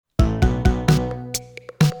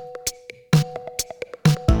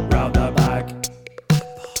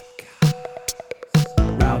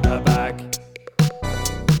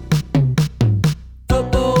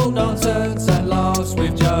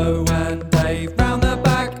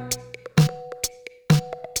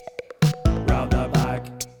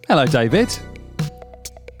Hello, David.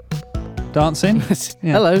 Dancing.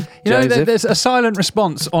 Yeah. Hello, You know, Joseph. there's a silent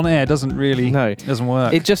response on air doesn't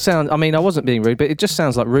work. It just sounds. I mean, I wasn't being rude, but it just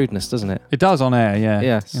sounds like rudeness, doesn't it? It does on air, yeah.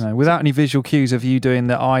 Yes. You know, without any visual cues of you doing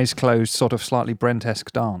the eyes closed, sort of slightly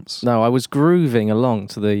Brent-esque dance. No, I was grooving along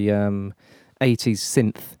to the 80s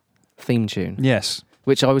synth theme tune, Yes.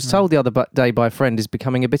 which I was told the other day by a friend is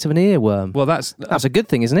becoming a bit of an earworm. Well, that's a good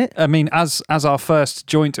thing, isn't it? I mean, as our first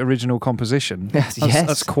joint original composition, Yes.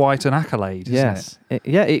 that's quite an accolade, isn't Yes. It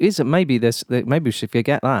is. Maybe we should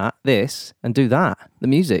forget this and do that. The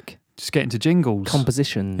music. Just get into jingles.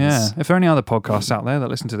 Compositions. Yeah. If there are any other podcasts out there that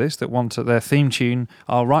listen to this that want their theme tune,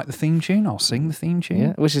 I'll write the theme tune, I'll sing the theme tune.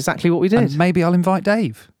 Yeah, which is exactly what we did. And maybe I'll invite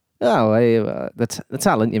Dave. Oh, the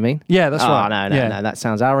talent, you mean? Yeah, that's right. No. That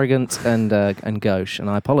sounds arrogant and gauche, and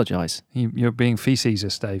I apologise. You're being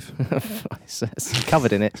facetious, Dave. It's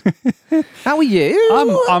covered in it. How are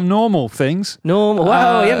you? I'm normal, things. Normal.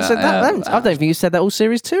 Wow, you haven't said that. I don't think you said that all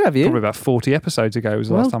series 2, have you? Probably about 40 episodes ago was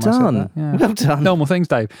the last time I done. said that. Yeah. Well done. Normal things,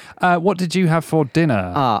 Dave. What did you have for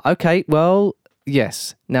dinner? Okay. Well,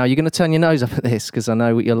 yes. Now you're going to turn your nose up at this because I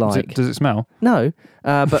know what you're like. Does it smell? No,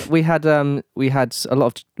 but we had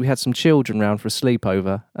some children round for a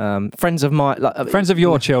sleepover. Friends of mine, Friends of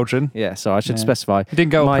your children. Yeah, so I should specify. You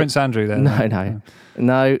didn't go with Prince Andrew there.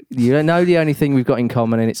 No. You don't know the only thing we've got in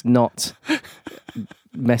common, and it's not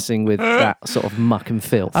messing with that sort of muck and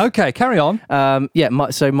filth. Okay, carry on. We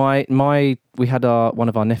had one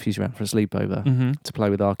of our nephews round for a sleepover to play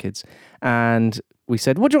with our kids, and we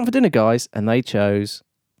said, "What do you want for dinner, guys?" And they chose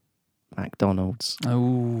McDonald's. Oh,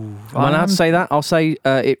 am I allowed to say that? I'll say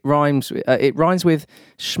it rhymes. It rhymes with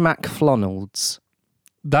schmackflonalds.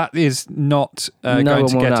 That is not going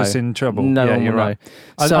to get us in trouble. No yeah, one you're will right.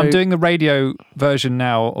 know. I'm doing the radio version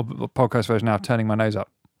now, or podcast version now, turning my nose up.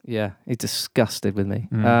 Yeah, he's disgusted with me.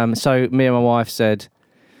 So me and my wife said,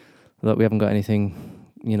 "Look, we haven't got anything,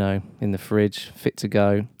 in the fridge fit to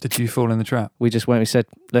go." Did you fall in the trap? We just went. We said,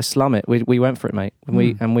 "Let's slum it." We went for it, mate. And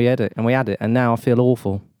we had it, and now I feel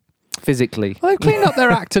awful. Physically. Well, they've cleaned up their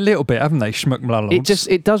act a little bit, haven't they, Schmuckmlallards?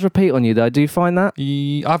 It does repeat on you, though. Do you find that?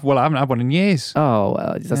 I haven't had one in years. Oh,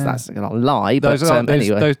 well, that's not a lie, but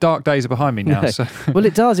anyway. Those dark days are behind me now. So. Well,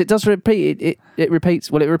 it does repeat. It repeats.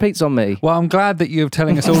 Well, it repeats on me. Well, I'm glad that you're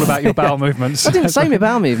telling us all about your bowel movements. I didn't say my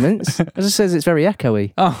bowel movements. It just says it's very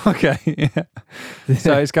echoey. Oh, okay. Yeah.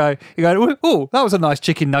 So you're going, oh, that was a nice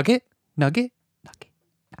chicken nugget. Nugget.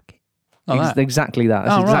 Like exactly that.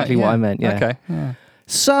 That's exactly what I meant, yeah. Okay. Yeah.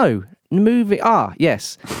 So,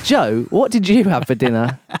 yes. Joe, what did you have for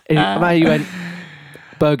dinner? You went,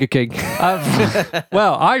 Burger King.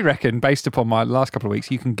 Well, I reckon, based upon my last couple of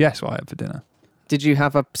weeks, you can guess what I had for dinner. Did you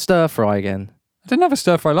have a stir fry again? I didn't have a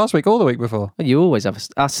stir fry last week or the week before. Well, you always have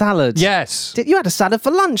a salad. Yes. You had a salad for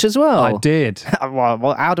lunch as well? I did.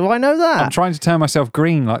 Well, how do I know that? I'm trying to turn myself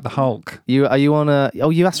green like the Hulk. Are you on a...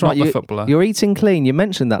 Oh, that's right. Not the footballer. You're eating clean. You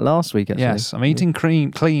mentioned that last week, actually. Yes, I'm eating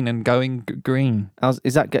clean and going green. Do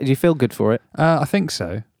you feel good for it? I think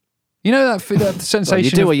so. You know that sensation well, you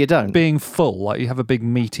do or you don't. Being full, like you have a big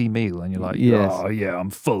meaty meal and you're like, oh yeah, I'm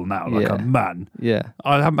full now, like a man. Yeah.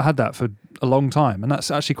 I haven't had that for a long time, and that's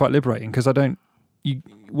actually quite liberating because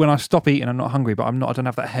when I stop eating, I'm not hungry, but I don't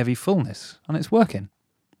have that heavy fullness, and it's working.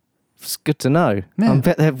 It's good to know. Yeah. I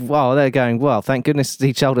bet they're going, well, thank goodness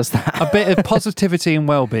he told us that. A bit of positivity and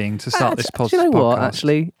well-being to start this podcast. Do you know what,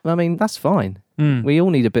 actually? I mean, that's fine. We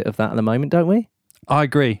all need a bit of that at the moment, don't we? I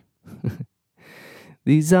agree.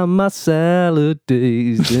 These are my salad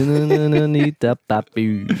days.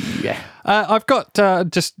 I've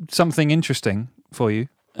got just something interesting for you.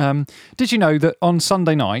 Did you know that on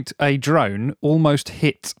Sunday night, a drone almost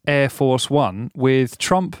hit Air Force One with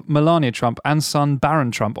Melania Trump and son Barron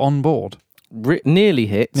Trump on board? Nearly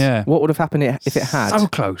hit. Yeah. What would have happened if it had? So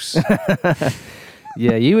close.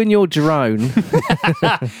 Yeah, you and your drone.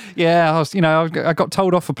 Yeah, I got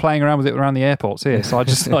told off for playing around with it around the airports here, so I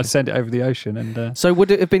just thought I'd send it over the ocean. And so would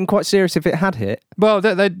it have been quite serious if it had hit? Well,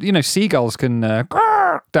 seagulls can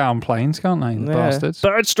down planes, can't they? The bastards.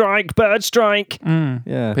 Bird strike.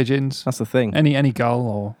 Yeah, pigeons. That's the thing. Any gull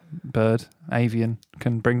or bird, avian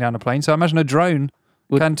can bring down a plane. So I imagine a drone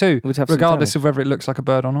can too, regardless of whether it looks like a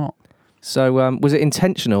bird or not. So was it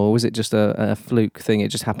intentional or was it just a fluke thing? It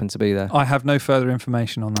just happened to be there? I have no further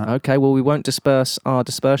information on that. Okay, well, we won't disperse our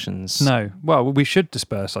dispersions. No. Well, we should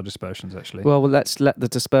disperse our dispersions, actually. Well, let's let the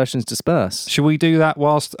dispersions disperse. Should we do that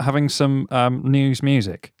whilst having some news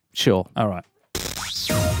music? Sure. All right.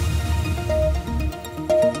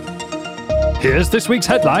 Here's this week's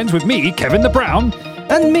headlines with me, Kevin the Brown.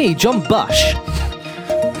 And me, John Bush.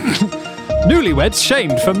 Newlyweds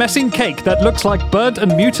shamed for messing cake that looks like burnt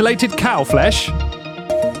and mutilated cow flesh.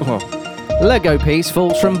 Lego piece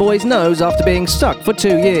falls from boy's nose after being stuck for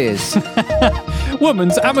 2 years.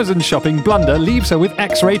 Woman's Amazon shopping blunder leaves her with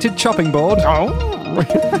X-rated chopping board.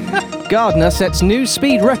 Gardener sets new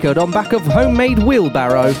speed record on back of homemade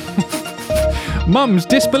wheelbarrow. Mum's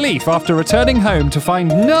disbelief after returning home to find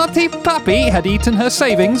naughty puppy had eaten her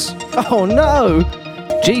savings. Oh no!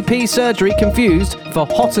 GP surgery confused for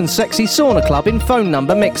hot and sexy sauna club in phone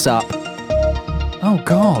number mix-up. Oh,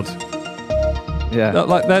 God. Yeah.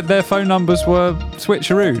 Like their phone numbers were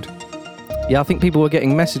switcherooed. Yeah, I think people were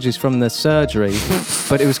getting messages from the surgery,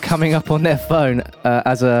 but it was coming up on their phone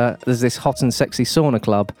as this hot and sexy sauna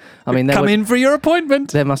club. I mean, Come in for your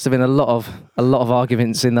appointment. There must have been a lot of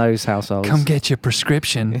arguments in those households. Come get your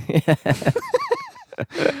prescription.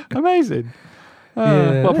 Amazing.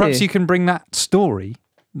 Yeah. Well, perhaps you can bring that story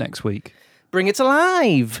next week. Bring it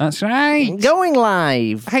alive. That's right. Going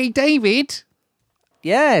live. Hey, David.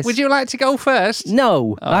 Yes. Would you like to go first?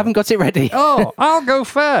 No, I haven't got it ready. Oh, I'll go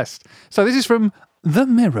first. So this is from The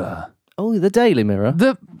Mirror. Oh, the Daily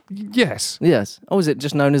Mirror. Yes. Yes. Oh, is it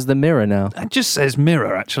just known as the Mirror now? It just says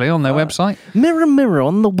Mirror, actually, on their website. Mirror, mirror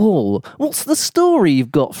on the wall. What's the story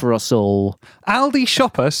you've got for us all? Aldi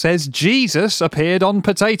shopper says Jesus appeared on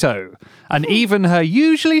potato. And even her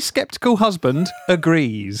usually sceptical husband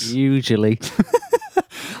agrees. Usually.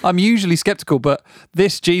 I'm usually sceptical, but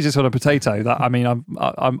this Jesus on a potato, that I mean, I'm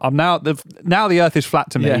now the Earth is flat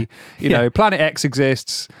to me. Yeah. You know, Planet X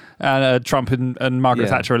exists, and Trump and Margaret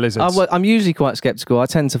Thatcher are lizards. I'm usually quite sceptical. I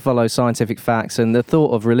tend to follow scientific facts, and the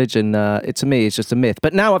thought of religion, to me, is just a myth.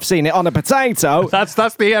 But now I've seen it on a potato. That's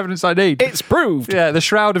the evidence I need. It's proved. Yeah, the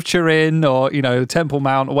Shroud of Turin, or the Temple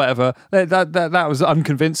Mount, or whatever. That was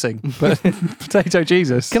unconvincing. But potato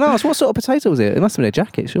Jesus. Can I ask what sort of potato was it? It must have been a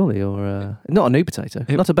jacket, surely, or not a new potato,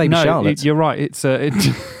 not a baby Charlotte. You're right. It's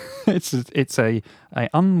a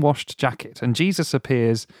unwashed jacket, and Jesus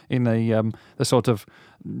appears in the sort of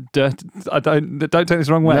dirt. Don't take this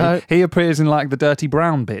the wrong way. No. He appears in like the dirty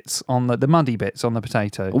brown bits on the muddy bits on the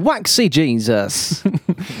potato. Waxy Jesus.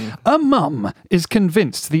 A mum is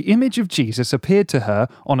convinced the image of Jesus appeared to her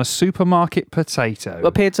on a supermarket potato.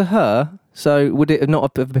 Appeared to her. So would it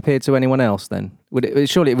not have appeared to anyone else then?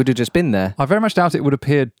 Surely it would have just been there. I very much doubt it would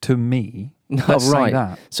appear to me. Let's say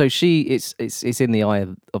that. So it's in the eye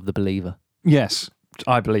of the believer. Yes,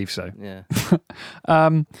 I believe so. Yeah.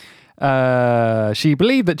 She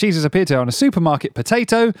believed that Jesus appeared to her on a supermarket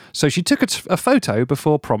potato, so she took a photo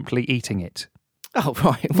before promptly eating it. Oh,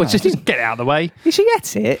 right. Well, Just get it out of the way. Did she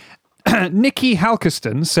get it? Nikki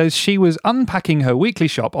Halkerston says she was unpacking her weekly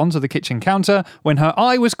shop onto the kitchen counter when her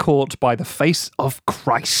eye was caught by the face of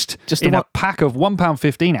Christ in a pack of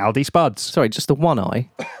 £1.15 Aldi Spuds. Sorry, just the one eye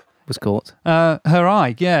was caught. Her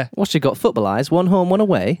eye, yeah. What's she got? Football eyes, one home, one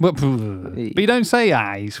away. But you don't say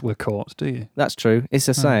eyes were caught, do you? That's true. It's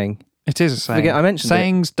a saying. It is a saying. Forget I mentioned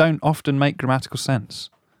Sayings don't often make grammatical sense.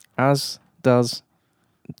 As does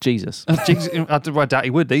Jesus. I doubt he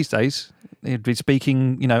would these days. He'd be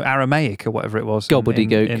speaking, Aramaic or whatever it was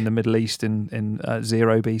Gobbledygook. in the Middle East in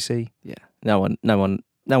 0 BC. Yeah. No one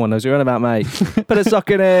knows what you're on about, mate. Put a sock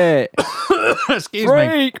in it. Excuse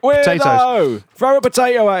Freak, me. weirdo. Potatoes. Throw a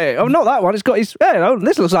potato at it. Oh, not that one. It's got his... Hey, oh,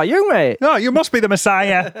 this looks like you, mate. Oh, you must be the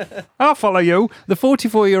Messiah. I'll follow you. The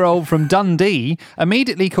 44-year-old from Dundee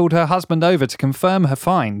immediately called her husband over to confirm her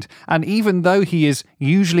find. And even though he is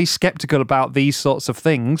usually sceptical about these sorts of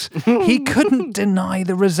things, he couldn't deny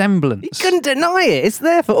the resemblance. He couldn't deny it. It's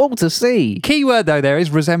there for all to see. Key word, though, there is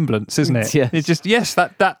resemblance, isn't it? Yes. It's just, yes,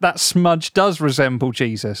 that smudge does resemble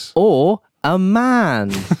Jesus. Or a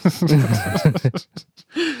man.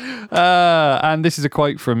 And this is a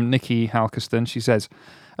quote from Nikki Halkerston. She says,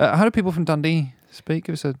 how do people from Dundee speak?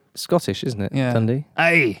 It was Scottish, isn't it? Yeah. Dundee.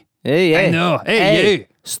 Hey. Hey, I know. Hey, you.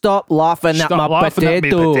 Stop laughing at my laughing potato. at me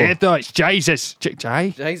potato. It's Jesus.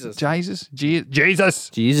 Jesus.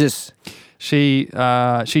 Jesus. She's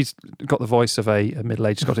got the voice of a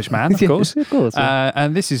middle-aged Scottish man, of course. Of course.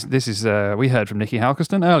 And this is we heard from Nikki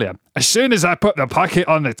Halkerston earlier. As soon as I put the packet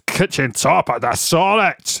on the kitchen top, I saw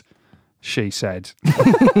it, she said.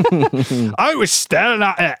 I was staring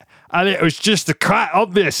at it, and it was just quite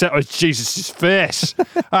obvious it was Jesus' face.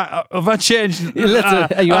 Have I changed? Where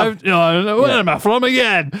am I from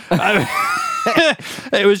again?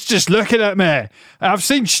 It was just looking at me. I've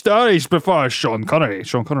seen stories before. Sean Connery.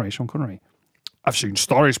 I've seen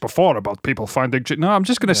stories before about people finding... No, I'm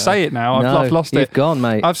just going to say it now. I've lost it. You've gone,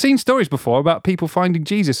 mate. I've seen stories before about people finding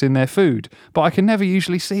Jesus in their food, but I can never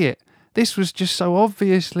usually see it. This was just so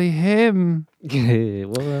obviously him. Yeah,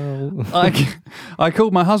 well. I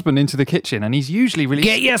called my husband into the kitchen, and he's usually really...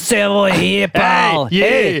 Get yourself over here, pal.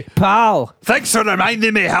 Hey, Pal. thanks for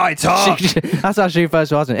reminding me how I talk. That's how she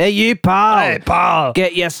first was. Hey, you, pal. Hey, pal.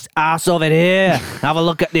 Get your ass over here. Have a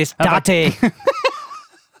look at this tatty.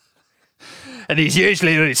 And he's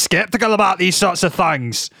usually really sceptical about these sorts of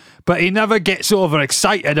things, but he never gets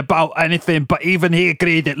overexcited about anything. But even he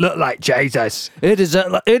agreed it looked like Jesus. Who does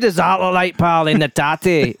that look like, pal, in the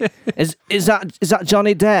tatty? Is that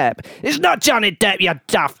Johnny Depp? It's not Johnny Depp, you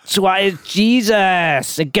daft twat. It's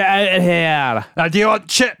Jesus. Get out of here. Now, do you want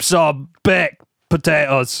chips or baked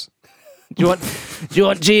potatoes? Do you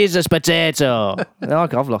want Jesus potato? Oh,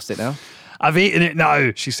 I've lost it now. I've eaten it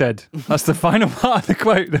now, she said. That's the final part of the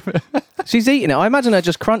quote. She's eating it. I imagine her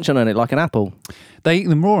just crunching on it like an apple. They eat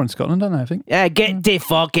them raw in Scotland, don't they, I think? Yeah, get the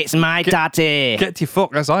fuck. It's my tatty. Get to your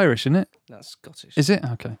fuck, that's Irish, isn't it? That's Scottish. Is it?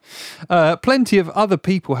 Okay. Plenty of other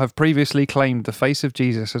people have previously claimed the face of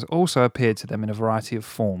Jesus has also appeared to them in a variety of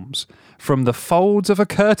forms, from the folds of a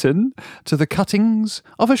curtain to the cuttings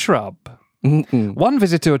of a shrub. One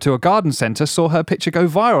visitor to a garden centre saw her picture go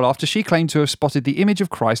viral after she claimed to have spotted the image of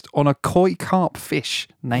Christ on a koi carp fish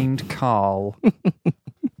named Carl.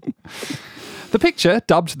 The picture,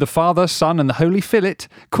 dubbed the Father, Son and the Holy Fillet,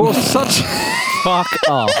 caused such... Fuck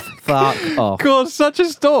off. Fuck off. caused such a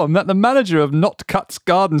storm that the manager of Not Cuts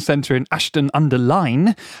Garden Centre in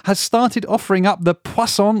Ashton-under-Lyne has started offering up the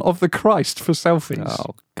Poisson of the Christ for selfies.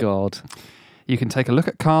 Oh, God. You can take a look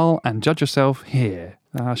at Carl and judge yourself here.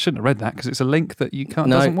 I shouldn't have read that because it's a link that you can't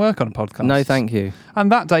doesn't work on a podcast. No, thank you.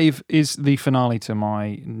 And that, Dave, is the finale to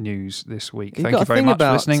my news this week. You've Thank got you a very thing much for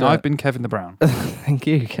about, listening. I've been Kevin the Brown. Thank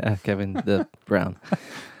you, Kevin the Brown.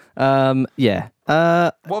 Yeah.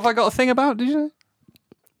 What have I got a thing about, did you say?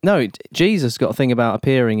 No, Jesus got a thing about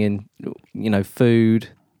appearing in, food.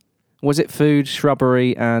 Was it food,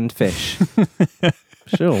 shrubbery, and fish?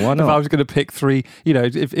 Sure, why not? If I was going to pick three,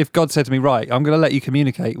 if God said to me, right, I'm going to let you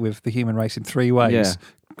communicate with the human race in three ways.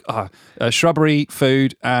 Yeah. Shrubbery,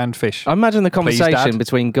 food, and fish. I imagine the Please, conversation Dad.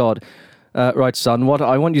 between God. Right, son. What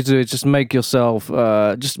I want you to do is just make yourself,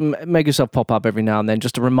 make yourself pop up every now and then,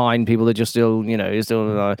 just to remind people that you're still,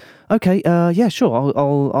 okay. Yeah, sure.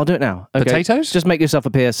 I'll do it now. Okay. Potatoes? Just make yourself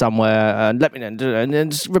appear somewhere and let me know, and then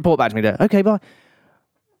just report back to me there. Okay, bye.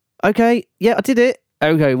 Okay, yeah, I did it.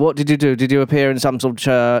 Okay, what did you do? Did you appear in some sort of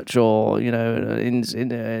church or in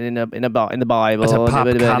the Bible? At a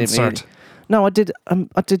pub concert. No, I did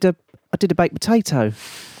a baked potato.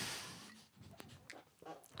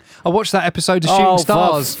 I watched that episode of Shooting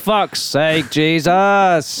Stars. For fuck's sake,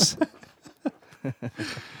 Jesus.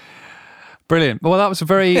 Brilliant. Well, that was a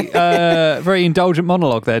very, very indulgent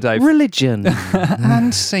monologue there, Dave. Religion.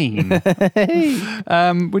 And scene.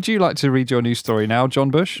 Would you like to read your news story now,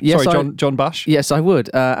 John Bush? Yes, Sorry, John Bush. Yes, I would.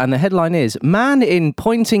 And the headline is, Man in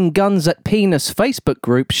Pointing Guns at Penis Facebook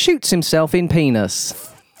Group Shoots Himself in Penis.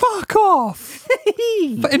 Fuck off.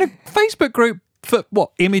 In a Facebook group for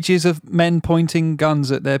what? Images of men pointing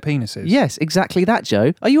guns at their penises? Yes, exactly that,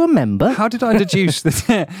 Joe. Are you a member? How did I deduce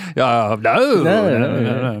that?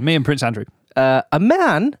 No. Me and Prince Andrew. A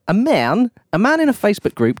man in a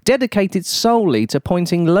Facebook group dedicated solely to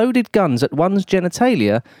pointing loaded guns at one's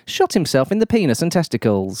genitalia shot himself in the penis and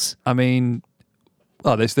testicles. I mean,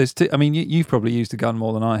 you've probably used a gun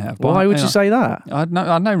more than I have. But Why would you say that? I had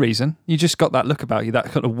no reason. You just got that look about you, that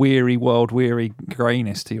kind of weary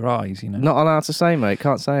greyness to your eyes. Not allowed to say, mate.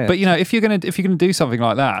 Can't say it. But if you're gonna do something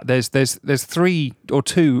like that, there's 3 or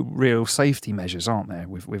 2 real safety measures, aren't there?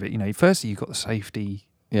 With it, firstly you've got the safety.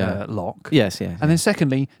 Lock. Yes. And then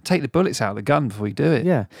secondly, take the bullets out of the gun before you do it.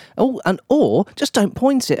 Yeah. Or just don't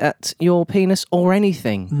point it at your penis or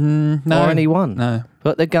anything. No. Or anyone. No.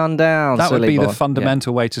 Put the gun down. That would be boy. the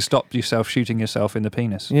fundamental way to stop yourself shooting yourself in the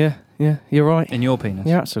penis. Yeah. You're right. In your penis.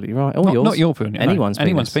 You're absolutely right. Or not, yours. Not your penis. Anyone's penis.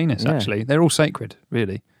 Anyone's penis, Yeah. actually. They're all sacred,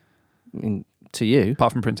 really. I mean, to you.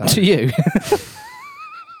 Apart from Prince Andrew. To you.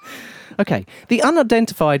 Okay, the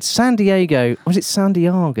unidentified San Diego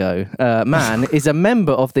man is a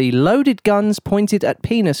member of the Loaded Guns Pointed at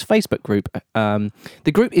Penis Facebook group.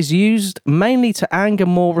 The group is used mainly to anger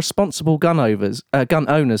more responsible gun owners.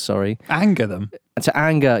 Anger them? To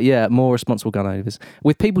anger, more responsible gun owners.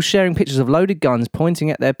 With people sharing pictures of loaded guns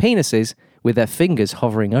pointing at their penises with their fingers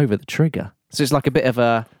hovering over the trigger. So it's like a bit of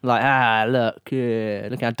a,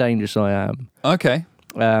 look how dangerous I am. Okay.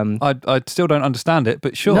 I still don't understand it,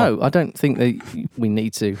 but sure. No, I don't think that we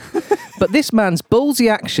need to. But this man's ballsy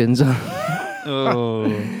actions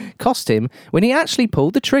cost him when he actually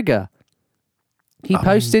pulled the trigger. He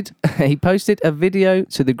posted a video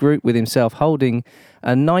to the group with himself holding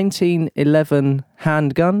a 1911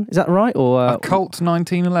 handgun. Is that right? Or A Colt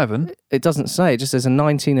 1911. it doesn't say. It just says a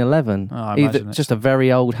 1911. Oh, I imagine it's- Just a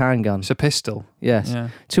very old handgun. It's a pistol. Yes. Yeah.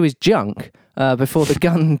 To his junk before the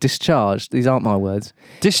gun discharged. These aren't my words.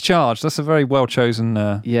 Discharge. That's a very well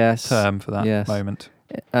chosen Yes. term for that Yes. moment.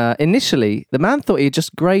 Initially, the man thought he had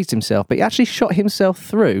just grazed himself, but he actually shot himself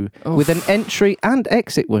through with an entry and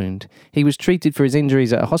exit wound. He was treated for his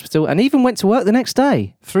injuries at a hospital and even went to work the next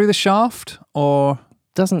day. Through the shaft or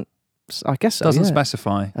I guess so. doesn't yeah.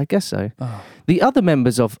 specify. I guess so. Oh. The other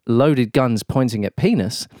members of Loaded Guns Pointing at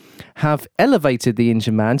Penis have elevated the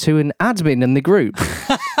injured man to an admin in the group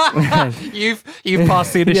You've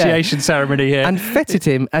passed the initiation ceremony here. and feted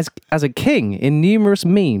him as a king in numerous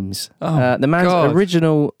memes. Oh, the man's God.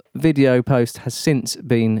 original video post has since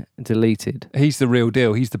been deleted. He's the real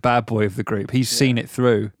deal. He's the bad boy of the group. He's seen it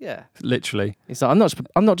through, Yeah. literally. He's like,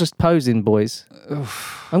 I'm not just posing, boys.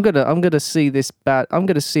 I'm gonna see this bad. I'm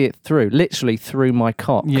gonna see it through, literally through my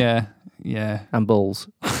cock Yeah, and balls.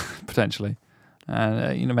 potentially.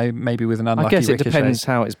 And maybe with an I unlucky guess it ricochet. depends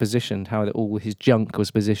how it's positioned, how all his junk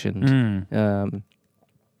was positioned. Mm.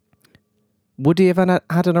 Would he have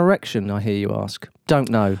had an erection? I hear you ask. Don't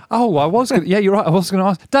know. Oh, I was. Yeah, you're right. I was going to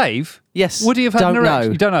ask Dave. Yes. Would he have had don't an erection?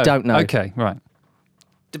 know. You don't know. Don't know. Okay, right.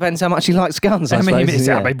 Depends how much he likes guns. I mean, suppose.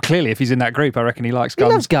 Yeah. clearly, if he's in that group, I reckon he likes He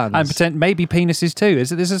guns. loves guns. And maybe penises too.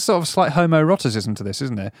 There's a sort of slight homoeroticism to this,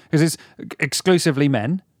 isn't there? Because it's exclusively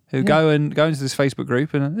men who go into this Facebook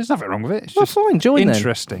group, and there's nothing wrong with it. It's Well, just fine, join then.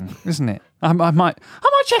 interesting, isn't it? I might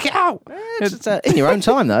check it out. It's, in your own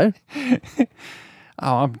time, though.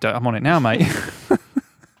 Oh, I'm on it now, mate.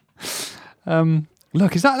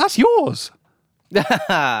 Look, that's yours.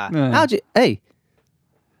 How'd you? Hey.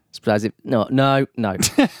 Suppose it. No. no. Is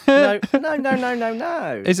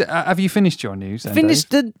it? Have you finished your news? Then, Finished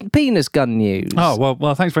Dave? the penis gun news. Oh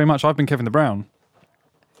well. Thanks very much. I've been Kevin De Brown.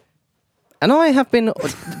 And I have been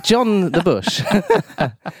John the Bush.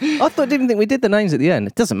 Didn't think we did the names at the end.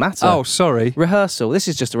 It doesn't matter. Oh, sorry. Rehearsal. This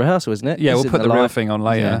is just a rehearsal, isn't it? Yeah, This we'll isn't put the real live- thing on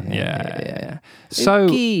later. Yeah. So,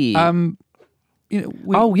 Okay.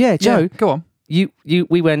 oh yeah, Joe. go on.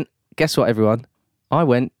 We went. Guess what, everyone? I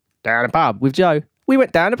went down a pub with Joe. We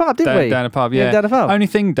went down a pub, didn't we? Down a pub. Yeah, Yeah, down a pub. Only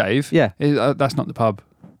thing, Dave. Yeah. is, that's not the pub.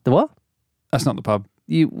 The what? That's not the pub.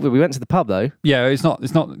 We went to the pub though. Yeah, it's not the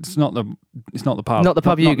pub. Not the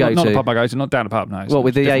pub you go Not the to. pub I go to. Not down a pub. No. it's What,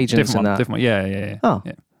 with the different- agents different and one, that? Different one. Yeah. Oh.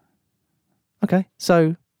 Yeah. Okay,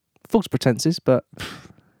 so false pretenses, but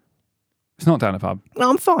It's not down a pub. no,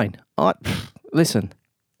 I'm fine. Listen,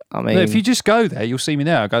 I mean, If you just go there, you'll see me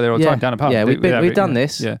there. I go there all the time. Down a pub. Yeah, we've done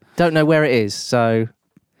this. Yeah. Don't know where it is, so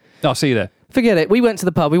I'll see you there. forget it. We went to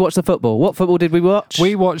the pub. We watched the football. What football did we watch?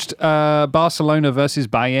 We watched Barcelona versus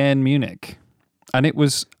Bayern Munich, and it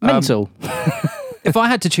was Mental. if I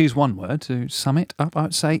had to choose one word to sum it up, I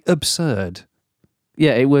would say absurd.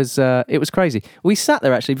 Yeah, it was crazy. We sat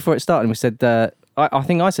there actually before it started and we said, I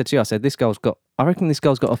think I said to you, I reckon this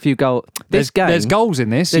goal's got a few goals. There's goals in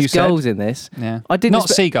this. There's you said. goals in this. Yeah. I didn't Not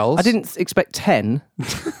seagulls. I didn't expect 10.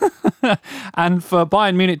 And for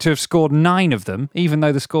Bayern Munich to have scored 9 of them, even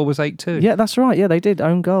though the score was 8-2. Yeah, that's right. Yeah, they did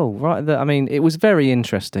own goal. Right. It was very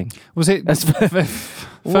interesting. Was it?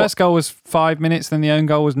 First goal was 5 minutes, then the own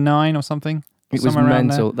goal was 9 or something. It was Somewhere around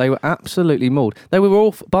mental. there. They were absolutely mauled. They were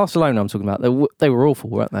awful. Barcelona, I'm talking about. They were awful,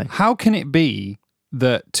 weren't they? How can it be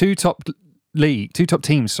that two top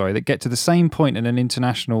teams, that get to the same point in an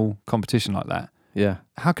international competition like that? Yeah.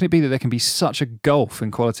 How can it be that there can be such a gulf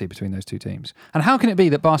in quality between those two teams? And how can it be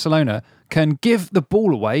that Barcelona can give the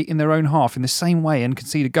ball away in their own half in the same way and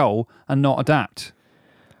concede a goal and not adapt?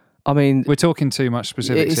 I mean, We're talking too much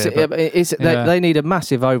specifics here. But yeah. they need a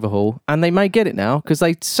massive overhaul, and they may get it now because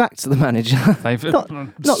they sacked the manager. they've not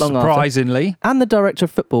long after. surprisingly. And the director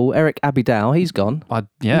of football, Eric Abidal, he's gone.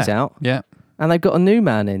 Yeah. He's out. Yeah. And they've got a new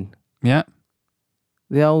man in. Yeah.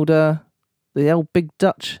 The old big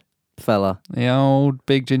Dutch fella, The old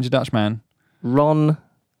big ginger Dutch man. Ron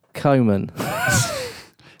Koeman.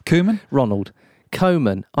 Koeman? Ronald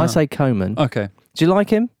Koeman. I say Koeman. Okay. Do you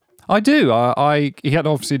like him? I do. He had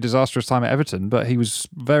obviously a disastrous time at Everton, but he was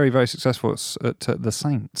very, very successful at the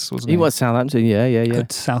Saints, wasn't he? He was Southampton. Yeah.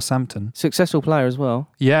 At Southampton. Successful player as well.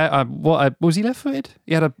 Yeah. Was he left-footed?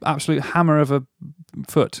 He had an absolute hammer of a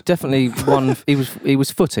foot. Definitely one. He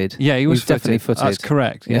was footed. Yeah, he was definitely footed. That's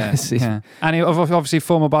correct. Yeah. Yes. Yeah. And he obviously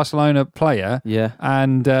former Barcelona player. Yeah.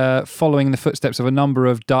 And following in the footsteps of a number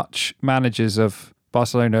of Dutch managers of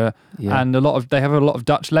Barcelona, Yeah. and they have a lot of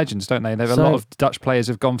Dutch legends, don't they? They have a lot of Dutch players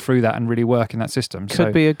who've gone through that and really work in that system.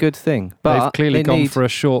 Could be a good thing, but they've clearly gone for a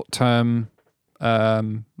short-term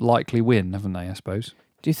likely win, haven't they? I suppose.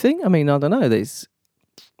 Do you think? I mean, I don't know.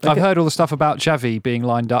 I've heard all the stuff about Xavi being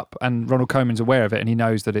lined up, and Ronald Koeman's aware of it, and he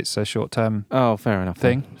knows that it's a short-term Oh, fair enough.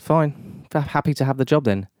 thing. Then. Fine. Happy to have the job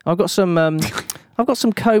then. I've got some. I've got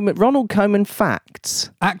some Ronald Koeman facts.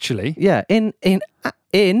 Actually, Yeah.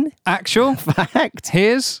 In actual fact,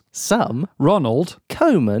 here's some Ronald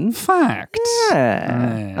Koeman. fact.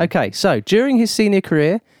 Yeah. Yeah. Okay. So during his senior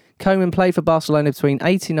career, Koeman played for Barcelona between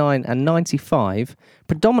 89 and 95,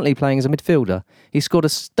 predominantly playing as a midfielder. He scored a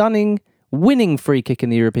stunning winning free kick in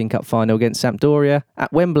the European Cup final against Sampdoria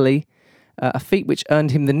at Wembley, a feat which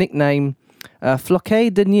earned him the nickname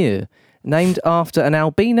Floquet de Neu, named after an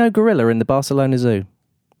albino gorilla in the Barcelona Zoo.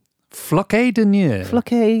 Floquet de Neu.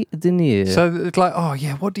 Floquet de Neu. So it's like, oh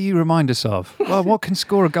yeah, what do you remind us of? Well, what can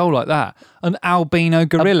score a goal like that? An albino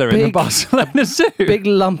gorilla in the big- Barcelona Zoo. Big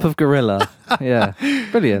lump of gorilla. Yeah.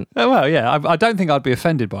 Brilliant. Well, yeah, I don't think I'd be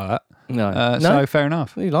offended by that. No. So fair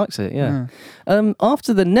enough. He likes it, yeah.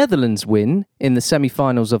 After the Netherlands win in the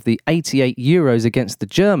semi-finals of the 88 Euros against the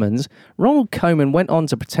Germans, Ronald Koeman went on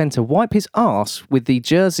to pretend to wipe his arse with the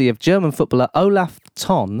jersey of German footballer Olaf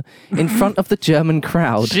Thon in front of the German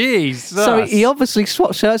crowd. Jeez. So he obviously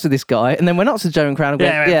swapped shirts with this guy and then went up to the German crowd and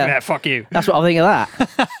went, yeah, fuck you. that's what I think of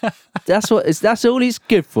that. That's all he's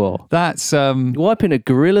good for. That's Wiping a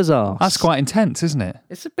gorilla's arse. that's quite intense, isn't it?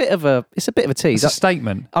 It's a bit of a tease. It's a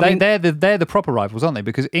statement. I mean- they're the proper rivals, aren't they?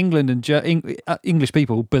 Because England and English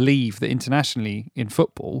people believe that internationally in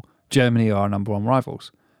football, Germany are our number one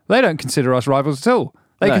rivals. They don't consider us rivals at all.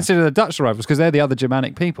 They No. consider the Dutch rivals because they're the other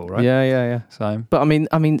Germanic people, right? Yeah. So But I mean,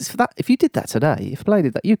 for that, if you did that today, if a player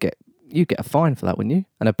did that, you get a fine for that, wouldn't you?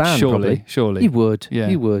 And a ban, probably. surely. You would. Yeah.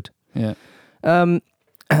 You would. Yeah.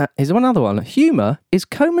 Here's one other one. Humour is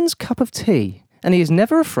Koeman's cup of tea, and he is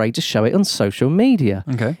never afraid to show it on social media.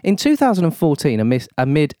 Okay. In 2014,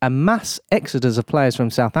 amid a mass exodus of players from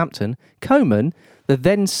Southampton, Koeman, the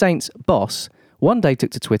then Saints boss, one day took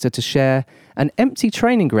to Twitter to share an empty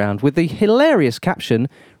training ground with the hilarious caption,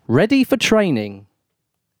 "Ready for training."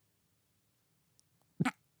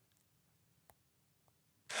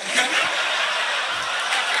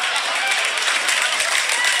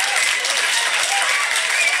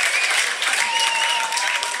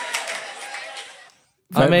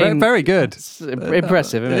 Very good. It's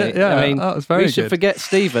impressive, isn't it? yeah, I mean, that was very we should good. forget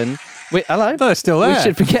Stephen. Hello? They're still there. We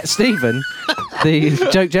should forget Stephen, the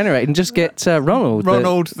joke generator, and just get Ronald.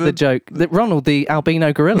 Ronald, the joke. Ronald, the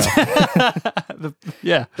albino gorilla.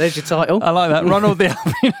 Yeah. There's your title. I like that. Ronald the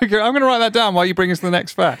albino gorilla. I'm going to write that down while you bring us to the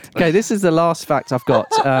next fact. Okay, this is the last fact I've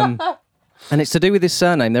got, and it's to do with his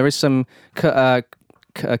surname. There is some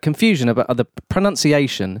confusion about the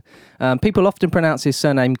pronunciation. People often pronounce his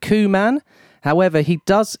surname Koeman. However, he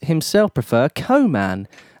does himself prefer Koeman.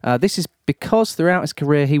 This is because throughout his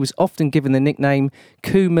career he was often given the nickname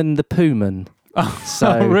Koeman the Pooman.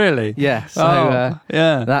 Oh, really? Yeah. So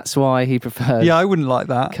yeah. that's why he prefers Yeah, I wouldn't like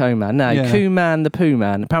that. Koeman. No, Yeah. Koeman the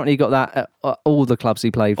Pooman. Apparently he got that at all the clubs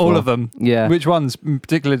he played for. All of them. Yeah. Which ones in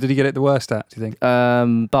particular did he get it the worst at, do you think?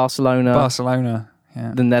 Barcelona, Barcelona.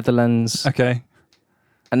 Yeah. the Netherlands, Okay.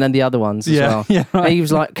 and then the other ones as Yeah. well. Yeah. Right. He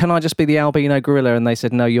was like, "Can I just be the albino gorilla?" And they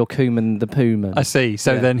said, "No, you're Koeman the Pooman." I see.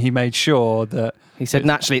 So Yeah. then he made sure that. He said,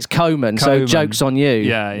 "Naturally, it's Koeman, so Koeman. joke's on you."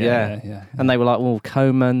 Yeah. And they were like, "Well,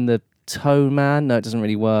 Koeman the Toe Man? No, it doesn't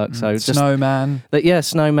really work." So just Snowman.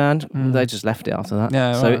 Snowman. They just left it after that.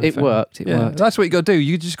 Yeah. So right, it fair. worked. It Yeah. worked. That's what you got to do.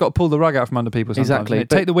 You just got to pull the rug out from under people sometimes. Exactly, innit?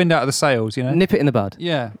 but- Take the wind out of the sails, you know? Nip it in the bud.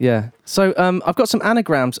 Yeah. Yeah. So I've got some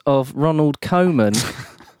anagrams of Ronald Koeman.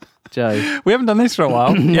 Joe. We haven't done this for a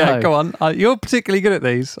while. Yeah, No. go on. You're particularly good at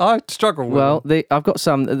these. I struggle with Well, them. I've got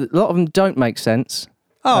some. A lot of them don't make sense.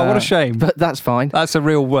 Oh, what a shame. But that's fine. That's a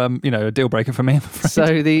real, a deal breaker for me, I'm afraid.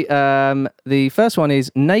 So the first one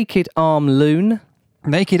is naked arm loon.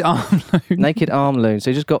 Naked arm. Naked arm loon.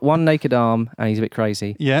 So he's just got one naked arm and he's a bit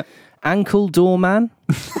crazy. Yeah. Ankle doorman.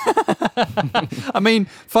 I mean,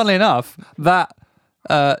 funnily enough, that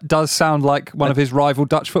does sound like one of his rival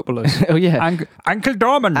Dutch footballers. Oh yeah. Ankle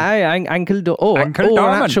Dorman. Ankle door or Ankle an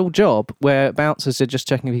doorman. actual job where bouncers are just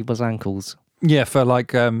checking people's ankles. Yeah, for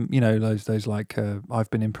like those like I've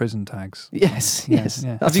been in prison tags. Yes, yes.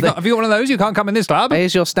 Yeah. That's Have you got one of those? You can't come in this club.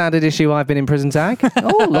 Here's your standard issue. I've been in prison tag.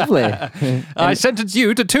 Oh, lovely. I sentence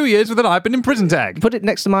you to 2 years with an I've been in prison tag. Put it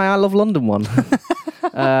next to my I Love London one.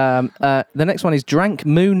 The next one is drank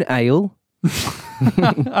moon ale.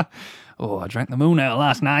 Oh, I drank the moon ale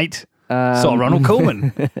last night. Saw Ronald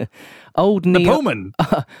Koeman. Old The neon. Pullman.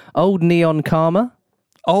 Old neon karma.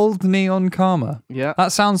 Old Neon Karma. Yeah.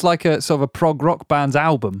 That sounds like a sort of a prog rock band's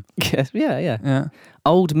album. Yes. Yeah. Yeah.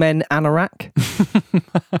 Old men anorak.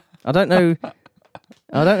 I don't know.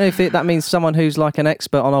 I don't know if that means someone who's like an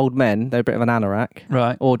expert on old men. They're a bit of an anorak.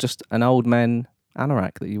 Right. Or just an old men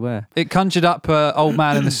anorak that you wear. It conjured up Old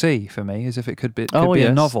Man in the Sea for me, as if it could be a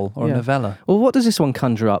yes. novel or Yeah. a novella. Well, what does this one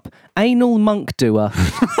conjure up? Anal monk doer.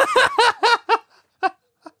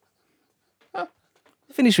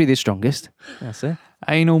 Finish with your strongest. That's it.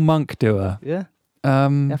 Anal monk doer. Yeah.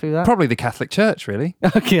 Happy with that? Probably the Catholic Church, really.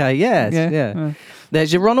 Okay, yes. Yeah.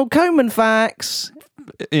 There's your Ronald Koeman facts.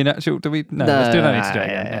 In actual, do we? No, let's do that. Need to do it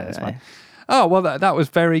again. Yeah, that's fine. Oh well, that was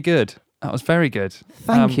very good. That was very good.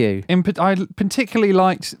 Thank you. I particularly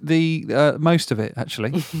liked the most of it,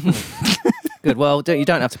 actually. Good. Well, you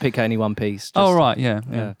don't have to pick any one piece. Just, Oh right,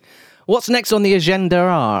 yeah. What's next on the agenda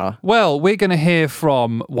are? Well, we're going to hear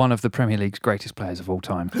from one of the Premier League's greatest players of all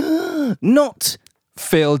time, Not.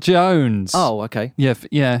 Phil Jones. Oh, okay.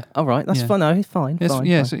 Yeah. All right. That's fine. No, fine. Yes, fine,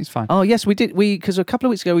 yes, fine. it's fine. Oh, yes, we did. Because a couple of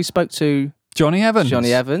weeks ago we spoke to Johnny Evans.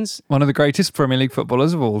 Johnny Evans. One of the greatest Premier League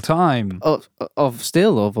footballers of all time. Of all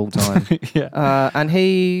time. Yeah. And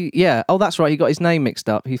oh, that's right. He got his name mixed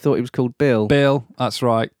up. He thought he was called Bill. Bill, that's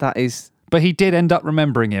right. That is But he did end up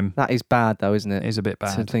remembering him. bad, though, isn't it? It is a bit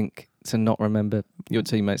bad. To not remember your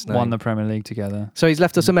teammate's name. Won the Premier League together. So he's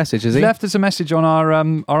left us a message, has he? He left us a message on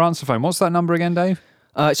our answer phone. What's that number again, Dave?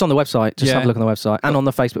 It's on the website. Just have a look on the website and on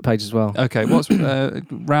the Facebook page as well. Okay, what's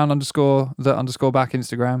round_the_back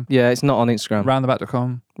Instagram? Yeah, it's not on Instagram.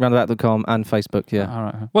 Roundtheback.com. Roundabout.com and Facebook, yeah. All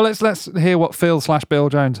right. Well, let's hear what Phil/Bill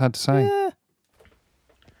Jones had to say. Yeah.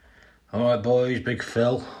 All right, boys, Big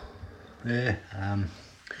Phil. Yeah.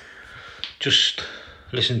 Just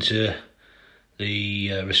listen to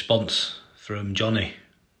the response from Johnny.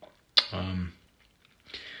 A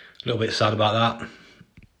little bit sad about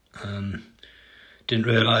that. Didn't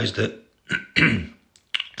realise that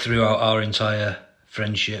throughout our entire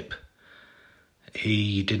friendship,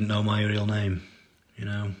 he didn't know my real name. You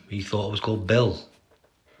know, he thought I was called Bill.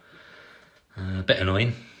 A bit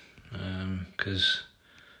annoying, because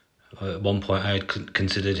at one point I had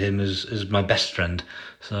considered him as my best friend.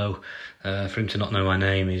 So for him to not know my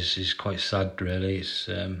name is quite sad, really. It's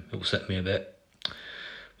upset me a bit.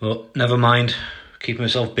 But never mind, keeping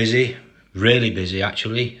myself busy, really busy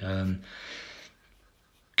actually.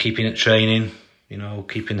 Keeping at training, you know,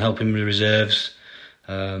 helping with the reserves.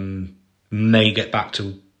 May get back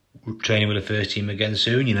to training with the first team again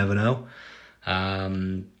soon, you never know.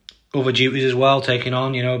 Other duties as well, taking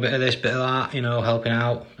on, you know, a bit of this, bit of that, you know, helping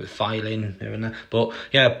out with filing here and there. But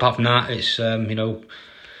yeah, apart from that, it's, you know,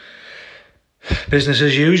 business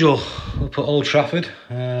as usual up at Old Trafford.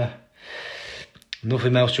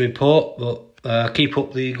 Nothing else to report, but keep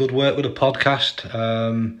up the good work with the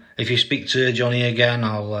podcast. If you speak to Johnny again,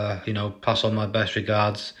 I'll, you know, pass on my best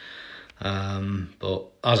regards. But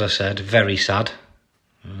as I said, very sad.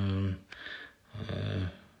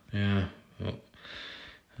 Yeah.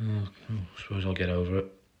 I suppose I'll get over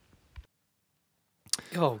it.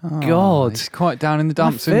 Oh, God. He's quite down in the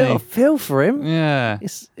dumps, I isn't feel for him. he? Yeah.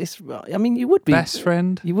 It's. I mean, you would be Best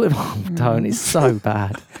friend. You would. Oh, don't. It's so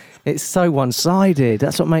bad. It's so one-sided.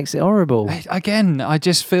 That's what makes it horrible. Again, I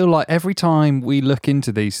just feel like every time we look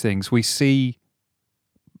into these things, we see,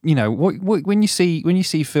 you know, when you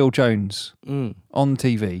see Phil Jones on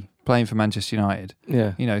TV playing for Manchester United,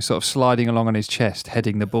 Yeah. you know, sort of sliding along on his chest,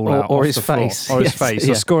 heading the ball out, or off his the floor, face. or his Yes, face,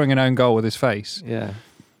 yeah. or scoring an own goal with his face. Yeah.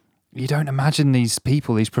 You don't imagine these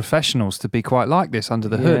people, these professionals, to be quite like this under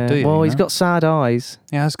the hood, do you? Well, you he's know? got sad eyes.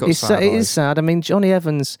 He has got It sad is eyes. sad. I mean, Johnny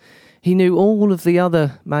Evans, he knew all of the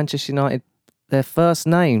other Manchester United, their first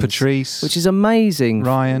names. Patrice, Which is amazing,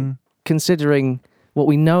 Ryan. considering what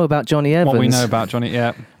we know about Johnny Evans. What we know about Johnny,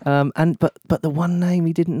 yeah. But the one name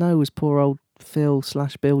he didn't know was poor old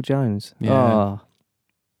Phil/Bill Jones. Yeah. Oh.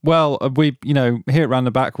 Well, we, you know, here at Round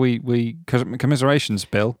the Back, we commiserations,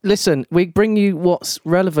 Bill. Listen, we bring you what's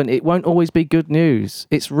relevant. It won't always be good news.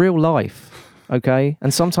 It's real life, okay?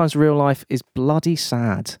 And sometimes real life is bloody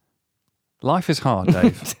sad. Life is hard,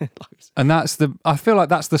 Dave. And I feel like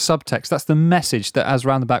that's the subtext. That's the message that as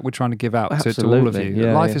Round the Back we're trying to give out to all of you.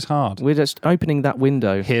 Yeah, Life yeah. is hard. We're just opening that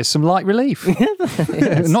window. Here's some light relief.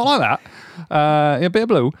 Not like that. A bit of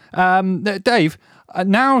blue. Dave,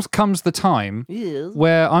 now comes the time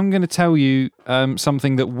where I'm going to tell you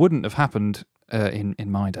something that wouldn't have happened in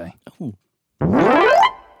my day. Oh.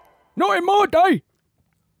 Not in my day.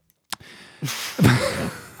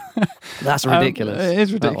 That's ridiculous. It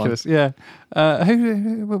is that one. ridiculous, yeah.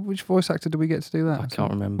 Which voice actor did we get to do that? I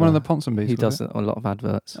can't remember. One of the Ponsonbys. He was does it? a lot of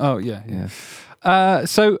adverts. Oh, yeah. Yeah.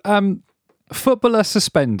 So Footballer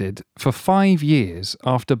suspended for 5 years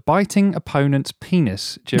after biting opponent's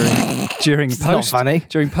penis during not funny.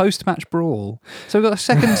 post-match brawl. So we've got a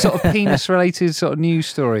second sort of penis-related sort of news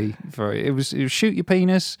story for it. It was shoot your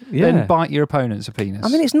penis, Yeah. then bite your opponent's penis. I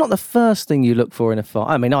mean, it's not the first thing you look for in a fight.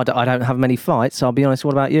 I mean, I don't have many fights, I'll be honest.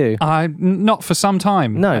 What about you? Not for some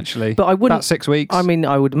time. No, actually, but I wouldn't. About 6 weeks. I mean,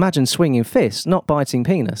 I would imagine swinging fists, not biting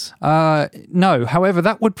penis. No. However,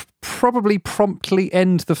 that would probably promptly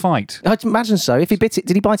end the fight. I'd imagine so. If he bit it,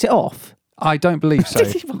 did he bite it off? I don't believe so.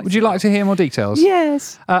 Did he bite Would you like to hear more details?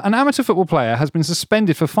 Yes. An amateur football player has been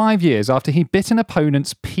suspended for 5 years after he bit an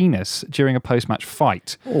opponent's penis during a post-match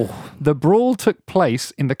fight. The brawl took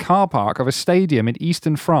place in the car park of a stadium in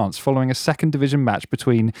eastern France following a second division match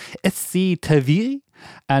between SC Taville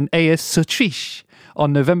and AS Sotriche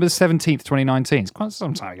on November 17th, 2019. It's quite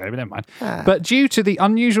some time ago, but never mind. But due to the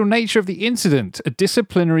unusual nature of the incident, a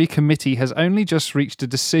disciplinary committee has only just reached a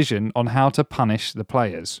decision on how to punish the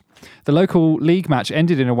players. The local league match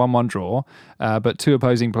ended in a 1-1 draw, but two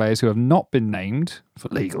opposing players who have not been named, for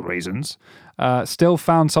legal reasons, still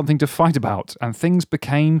found something to fight about, and things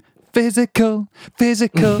became physical.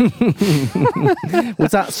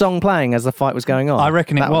 Was that song playing as the fight was going on? I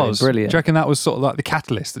reckon it That would've was. been brilliant. Do you reckon that was sort of like the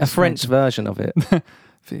catalyst? A French version of it.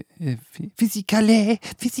 Physically.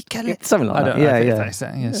 Something like I that. don't know Yeah, if yeah. it's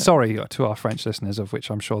that, yeah. Sorry to our French listeners, of which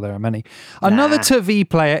I'm sure there are many. Another TV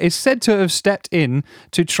player is said to have stepped in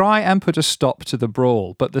to try and put a stop to the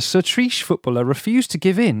brawl, but the Sotriche footballer refused to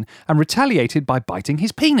give in and retaliated by biting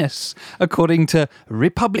his penis, according to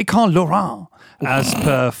Républicain Laurent, as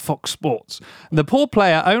per Fox Sports. The poor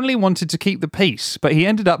player only wanted to keep the peace, but he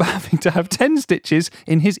ended up having to have 10 stitches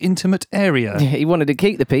in his intimate area. He wanted to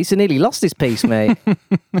keep the piece and nearly lost his piece, mate.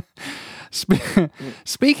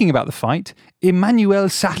 Speaking about the fight, Emmanuel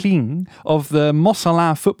Saling of the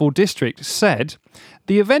Mosselin football district said,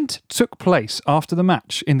 the event took place after the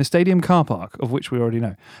match in the stadium car park, of which we already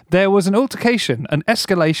know. There was an altercation, an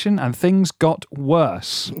escalation, and things got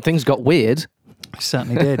worse. Things got weird.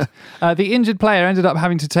 Certainly did. The injured player ended up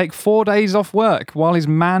having to take 4 days off work while his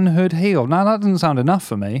manhood healed. Now, that doesn't sound enough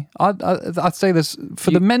for me. I'd say this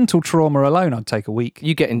for the mental trauma alone, I'd take a week.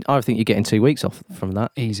 I think you get in 2 weeks off from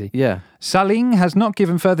that. Easy. Yeah. Saling has not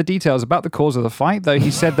given further details about the cause of the fight, though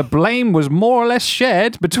he said the blame was more or less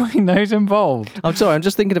shared between those involved. I'm sorry, I'm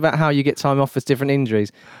just thinking about how you get time off for different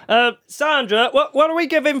injuries. Sandra, what are we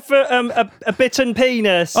giving for a bitten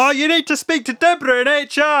penis? Oh, you need to speak to Deborah in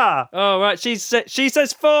HR. Oh, right. She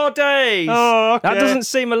says 4 days. Oh, okay. That doesn't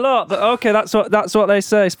seem a lot, but okay, that's what they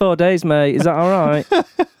say. It's 4 days, mate. Is that all right?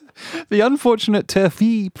 The unfortunate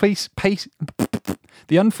Turvy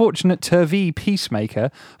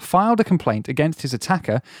peacemaker filed a complaint against his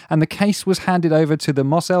attacker, and the case was handed over to the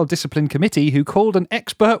Moselle Discipline Committee, who called an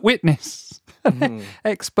expert witness.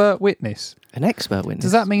 Expert witness. An expert witness.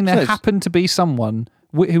 Does that mean there happened to be someone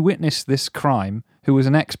who witnessed this crime who was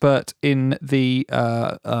an expert in the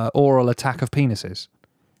oral attack of penises?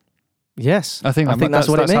 Yes. I think that's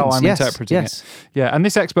what it means. how I'm Yes, interpreting yes. it. Yeah, and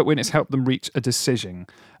this expert witness helped them reach a decision.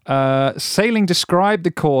 Sailing described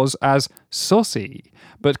the cause as saucy,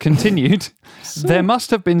 but continued, there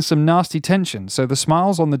must have been some nasty tension, so the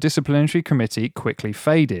smiles on the disciplinary committee quickly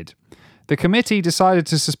faded. The committee decided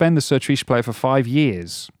to suspend the Sotriche player for 5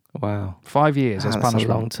 years. Wow. 5 years as That's punishment.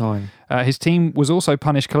 a long time. His team was also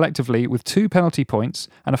punished collectively with 2 penalty points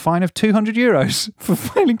and a fine of €200 for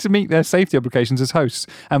failing to meet their safety obligations as hosts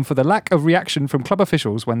and for the lack of reaction from club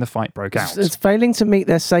officials when the fight broke out. It's failing to meet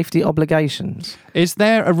their safety obligations. Is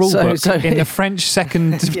there a rule book so- in the French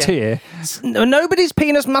second tier? Nobody's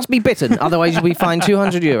penis must be bitten, otherwise we fine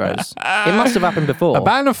 €200. It must have happened before. A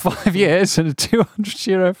ban of 5 years and a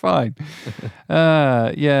 €200 fine.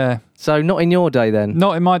 Yeah. So not in your day then.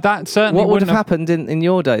 Not in my... That certainly What would have wouldn't happened in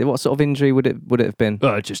your day? What sort of injury would it have been?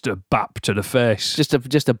 Just a bap to the face. Just a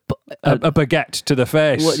a baguette to the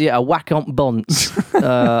face. a whack on bunts.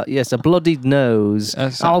 Yes, a bloodied nose.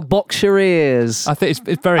 I'll box your ears. I think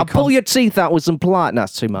it's very... I'll pull your teeth out with some pliers.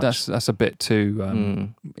 That's too much. That's a bit too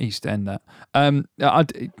East End. That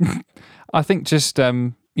I think just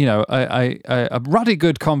a ruddy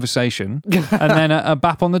good conversation and then a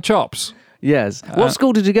bap on the chops. Yes. What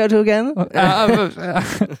school did you go to again?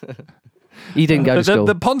 You didn't go to school.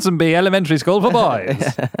 The Ponsonby Elementary School for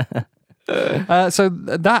boys. So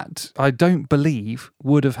that I don't believe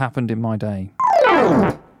would have happened in my day.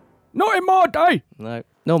 Not in my day. No,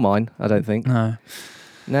 nor mine. I don't think. No.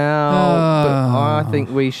 Now, but I think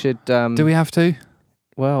we should. Do we have to?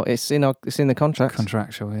 Well, it's in the contract.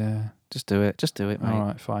 Contractual, yeah. Just do it, mate. All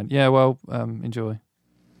right, fine. Yeah, well, enjoy.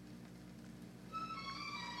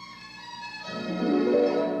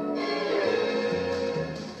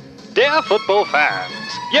 Dear football fans,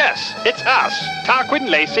 yes, it's us, Tarquin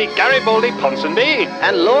Lacey, Garibaldi Ponsonby,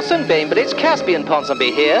 And Lawson Bainbridge, Caspian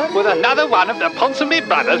Ponsonby here. with another one of the Ponsonby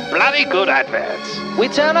brothers' bloody good adverts. We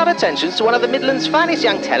turn our attentions to one of the Midlands' finest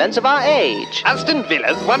young talents of our age. Aston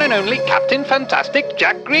Villa's one and only Captain Fantastic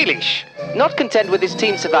Jack Grealish. Not content with his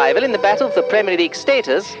team's survival in the battle for Premier League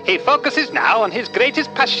status, He focuses now on his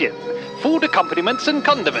greatest passion, food accompaniments and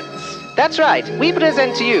condiments. that's right, we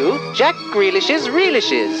present to you Jack Grealish's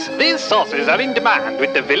Relishes. These sauces are in demand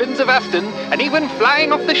with the villains of Aston and even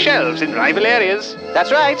flying off the shelves in rival areas.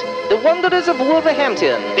 That's right, the Wanderers of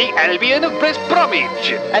Wolverhampton, The Albion of West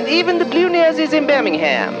Bromwich. and even the Bluenairses in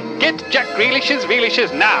Birmingham. Get Jack Grealish's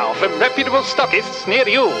Relishes now from reputable stockists near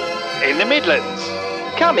you in the Midlands.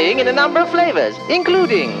 Coming in a number of flavours,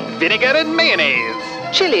 including Vinegar and mayonnaise,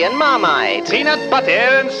 chili and marmite, peanut butter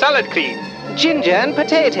and salad cream, ginger and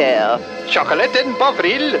potato, chocolate and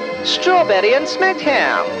bovril, strawberry and smoked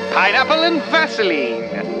ham. pineapple and Vaseline.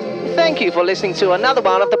 Thank you for listening to another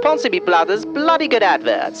one of the Ponsonby Brothers' bloody good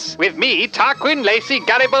adverts. With me, Tarquin Lacey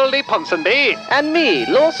Garibaldi Ponsonby. And me,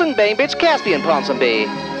 Lawson Bainbridge Caspian Ponsonby.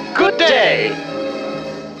 Good day!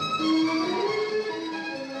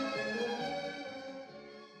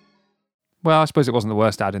 Well, I suppose it wasn't the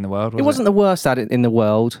worst ad in the world, was it? It wasn't the worst ad in the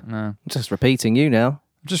world. No. Just repeating you now.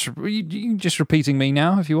 You just repeating me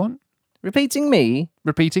now, if you want. Repeating me?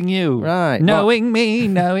 Repeating you. Right. Knowing me,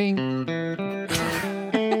 knowing...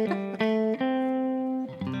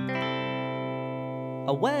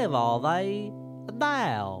 Where are they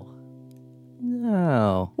now?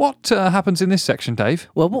 No. What happens in this section, Dave?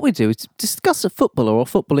 Well, what we do is discuss a footballer or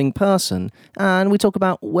footballing person, and we talk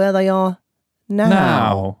about where they are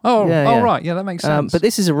now. Oh, Yeah, oh yeah. right. Yeah, that makes sense. But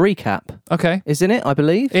this is a recap, Okay. isn't it? I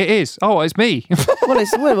believe. It is. Oh, it's me.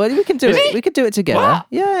 Well, we can do Is it. it? We can do it together. What?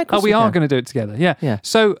 Yeah, of course Oh, we are can. going to do it together. Yeah. Yeah.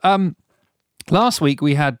 So, last week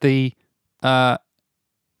we had the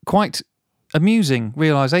quite amusing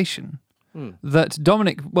realization that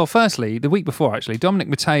Dominic. Well, firstly, the week before actually, Dominic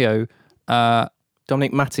Matteo.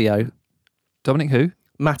 Dominic Matteo. Dominic who?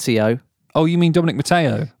 Matteo. Oh, you mean Dominic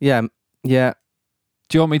Matteo? Yeah. Yeah.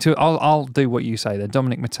 Do you want me to? I'll do what you say then.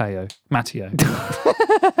 Dominic Matteo.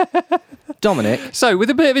 Dominic. So, with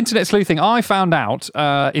a bit of internet sleuthing, I found out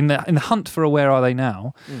in the hunt for a Where Are They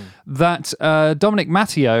Now that Dominic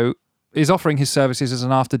Matteo is offering his services as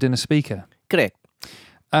an after-dinner speaker. Correct.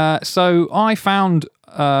 So I found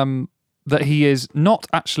that he is not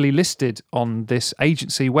actually listed on this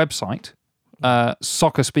agency website,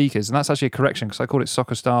 Soccer Speakers, and that's actually a correction because I called it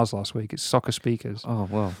Soccer Stars last week. It's Soccer Speakers. Oh,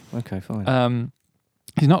 well. Okay, fine.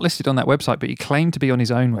 He's not listed on that website, but he claimed to be on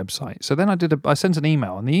his own website. So then I sent an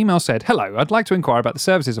email, and the email said, "Hello, I'd like to inquire about the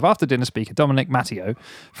services of after-dinner speaker Dominic Matteo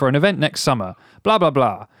for an event next summer, blah, blah,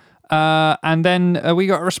 blah." And then we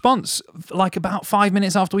got a response like about 5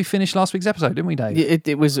 minutes after we finished last week's episode, didn't we, Dave?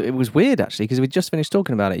 It was weird, actually, because we just finished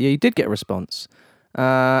talking about it. Yeah, you did get a response.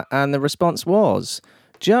 And the response was,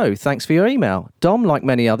 "Joe, thanks for your email. Dom, like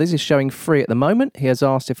many others, is showing free at the moment. He has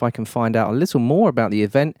asked if I can find out a little more about the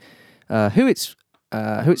event, who it's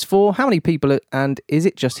for, how many people, and is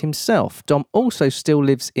it just himself? Dom also still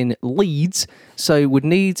lives in Leeds, so would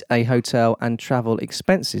need a hotel and travel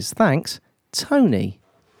expenses. Thanks, Tony."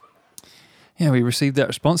 Yeah, we received that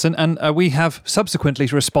response, and we have subsequently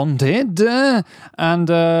responded. Our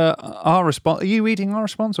response. Are you reading our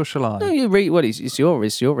response, or shall I? No, you read what it's your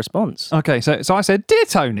response. Okay, so I said, "Dear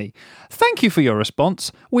Tony, thank you for your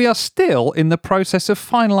response. We are still in the process of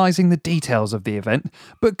finalising the details of the event,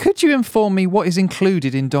 but could you inform me what is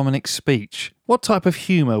included in Dominic's speech? What type of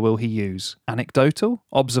humour will he use? Anecdotal,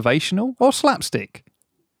 observational, or slapstick?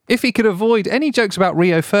 If he could avoid any jokes about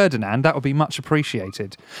Rio Ferdinand, that would be much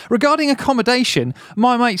appreciated. Regarding accommodation,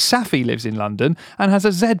 my mate Safi lives in London and has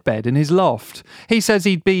a Z bed in his loft. He says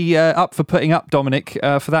he'd be up for putting up Dominic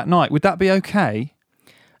for that night. Would that be okay?"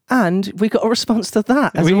 And we got a response to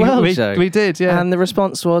that as well, Joe. We did, yeah. And the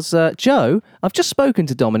response was, "Joe, I've just spoken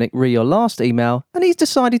to Dominic re your last email, and he's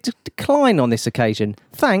decided to decline on this occasion.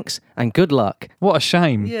 Thanks, and good luck." What a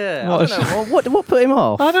shame. What put him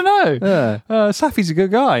off? I don't know. Yeah. Safi's a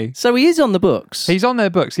good guy. So he is on the books. He's on their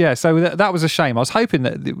books, yeah. So that was a shame. I was hoping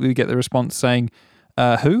that we get the response saying,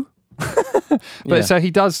 who? But Yeah. so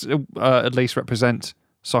he does at least represent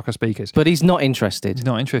Soccer Speakers. But he's not interested. He's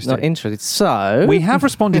not interested. Not interested. So We have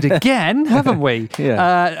responded again, haven't we?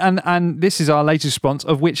 Yeah. And this is our latest response,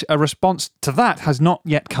 of which a response to that has not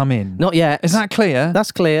yet come in. Not yet. Is that clear?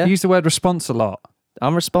 That's clear. You use the word response a lot.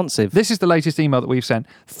 I'm responsive. This is the latest email that we've sent.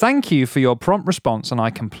 Thank you for your prompt response, and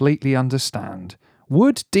I completely understand.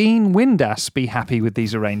 Would Dean Windass be happy with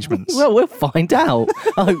these arrangements? Well, we'll find out.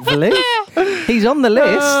 Hopefully, he's on the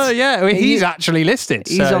list. Yeah, well, he's actually listed.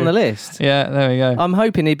 He's so- on the list. Yeah, there we go. I'm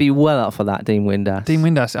hoping he'd be well up for that, Dean Windass. Dean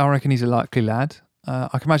Windass, I reckon he's a likely lad. I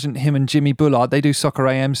can imagine him and Jimmy Bullard, they do Soccer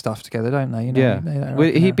AM stuff together, don't they? You know, Yeah. I Would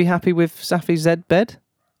reckon he be happy with Safi Zed bed?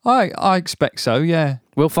 I expect so, yeah.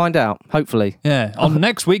 We'll find out, hopefully. Yeah, on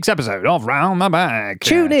next week's episode of Round the Bag.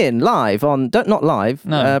 Tune in live on, not live,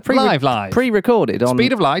 No, live. pre-recorded on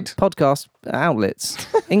Speed of light. podcast outlets,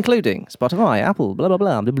 including Spotify, Apple, blah, blah,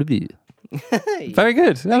 blah, blah, blah, blah. Very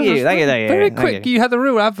good. Thank you. Very Thank quick. you. You had the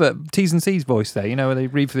real advert, T's and C's voice there, you know, where they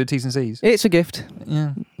read for the T's and C's. It's a gift.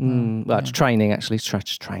 Yeah. Well, it's training, actually. It's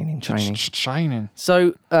training. Training.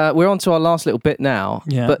 So we're on to our last little bit now.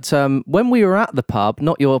 Yeah. But when we were at the pub,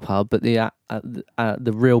 not your pub, but the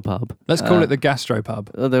real pub. Let's call it the gastropub.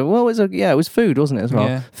 It was food, wasn't it, as well?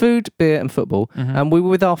 Yeah. Food, beer and football. And we were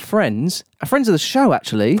with our friends of the show,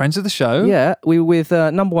 actually. Friends of the show. Yeah, we were with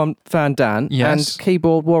number one fan Dan Yes. and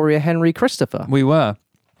keyboard warrior Henry Christopher. We were.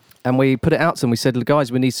 And we put it out to them. We said,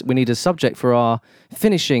 guys, we need a subject for our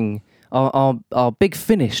finishing, our big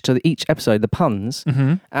finish to each episode, the puns.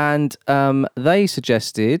 And they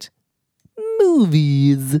suggested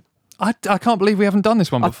movies. I can't believe we haven't done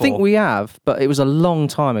this one I before. think we have, but it was a long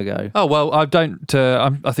time ago. Oh, well, I don't...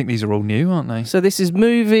 I think these are all new, aren't they? So this is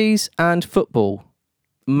movies and football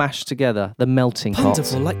mashed together, the melting pot.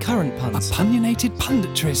 Punterful like current puns. Opinionated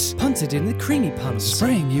punditries. Punted in the creamy puns.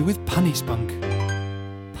 Spraying you with punny spunk.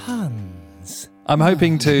 Puns. I'm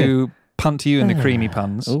hoping to punt you in the creamy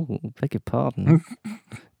puns. Oh, beg your pardon.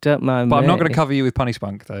 Don't mind But me. I'm not going to cover you with punny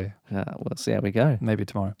spunk, though. We'll see how we go. Maybe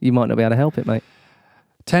tomorrow. You might not be able to help it, mate.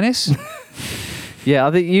 Tennis? Yeah,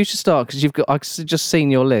 I think you should start because I've just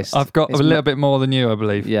seen your list. I've got It's a little bit more than you, I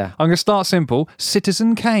believe. Yeah. I'm going to start simple.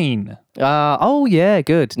 Citizen Kane. Oh, yeah,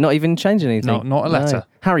 good. Not even changing anything. Not a letter. No.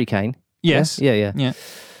 Harry Kane. Yes. Yeah. Yeah.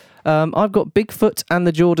 I've got Bigfoot and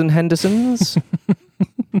the Jordan Hendersons.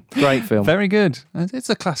 Great film. Very good. It's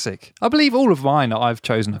a classic. I believe all of mine that I've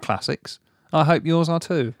chosen are classics. I hope yours are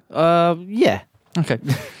too. Yeah. Okay.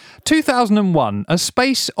 2001, A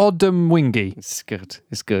Space Oddum Wingy. It's good.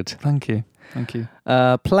 It's good. Thank you.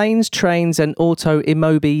 Planes, Trains and Auto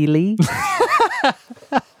Immobili.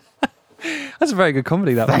 That's a very good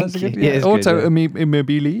comedy, that one. Thank That's you. a good, Yeah, it's Auto good,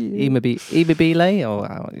 Immobili. Immobile or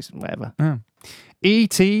whatever.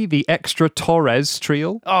 E.T. the Extra Torres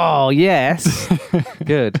Trio. Oh, yes.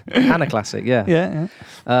 Good. And a classic, yeah.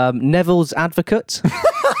 Yeah. Neville's Advocate.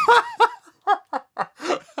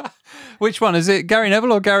 Which one? Is it Gary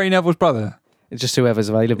Neville or Gary Neville's brother? It's just whoever's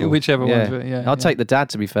available. Whichever yeah. one's... Yeah, I'll take the dad,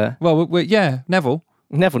 to be fair. Well, yeah, Neville.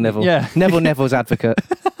 Neville. Yeah. Neville's Advocate.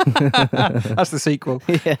 That's the sequel.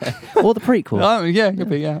 Yeah. Or the prequel. Oh, yeah, could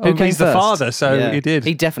be, yeah. Who came he's the first? father, so Yeah. he did.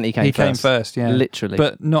 He definitely came He first. came first, yeah. Literally.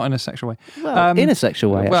 But not in a sexual way. Well, in a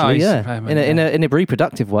sexual way, well, actually, he's- yeah. In a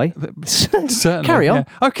reproductive way. Certainly. Carry on.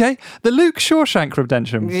 Yeah. Okay. The Luke Shawshank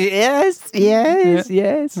Redemption. Yes.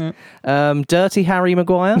 Dirty Harry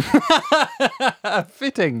Maguire.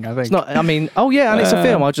 Fitting, I think. It's not. I mean, oh yeah, and it's a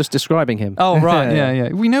film. I was just describing him. Oh, right. Yeah.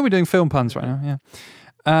 We know we're doing film puns right now.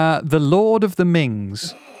 Yeah. The Lord of the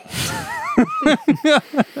Mings.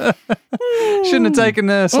 Shouldn't have taken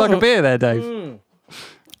a slug of beer there, Dave.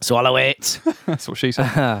 Swallow it. That's what she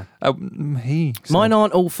said. He. said. Mine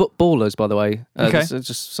aren't all footballers, by the way. Okay. This is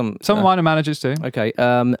just some. Some of mine are managers too. Okay.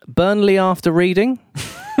 Burnley After Reading.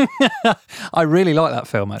 I really like that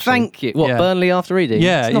film, actually. Thank you. What? Yeah. Burnley After Reading.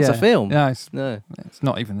 Yeah, It's not a film. No, No. it's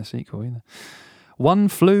not even the sequel either. One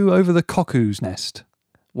Flew Over the Cuckoo's Nest.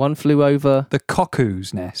 One Flew Over The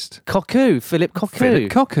Cuckoo's Nest. Cuckoo. Philip Cuckoo. Philip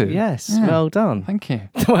Cuckoo. Yes. Yeah. Well done. Thank you.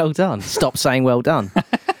 Well done. Stop saying well done.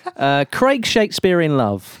 Craig Shakespeare in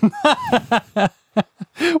Love.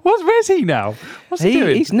 Where's he now? What's he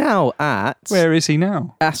doing? He's now at Where is he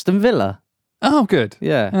now? Aston Villa. Oh, good.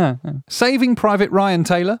 Yeah. Yeah. Saving Private Ryan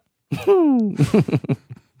Taylor.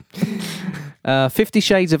 50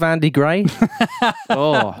 Shades of Andy Gray.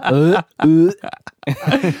 I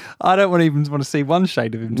don't even want to see one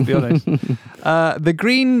shade of him, to be honest. The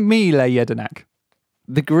Green Mile Jedinak.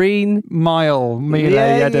 The Green Mile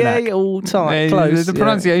Jedinak. Yeah, all time. Yeah, Close. The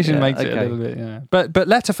pronunciation Yeah, makes it a okay. little bit, yeah. But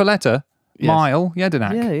letter for letter, Yes. Mile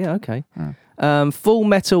Jedinak. Yeah, okay. Full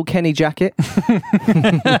Metal Kenny Jacket.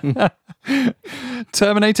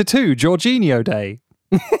 Terminator 2, Jorginho Day.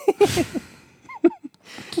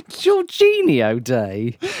 Jorginho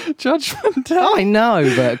Day. Judgment Day. I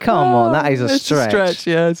know, but come on, that is a It's stretch. a stretch,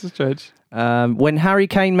 yeah, it's a stretch. When Harry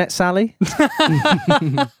Kane Met Sally.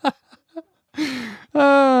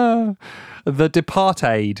 The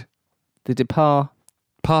Departed. The Depart.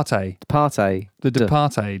 Partey. Partey. The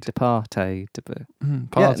Departed. Partey. Partey.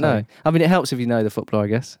 Yeah, no. I mean, it helps if you know the footballer, I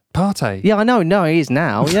guess. Partey. Yeah, I know. No, he is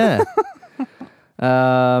now. Yeah.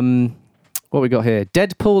 What we got here?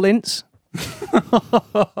 Deadpool Ince.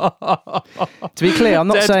 To be clear, I'm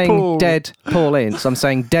not saying dead Paul Ince. I'm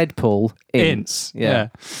saying Deadpool Ince. Yeah.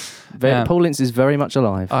 Paul Ince is very much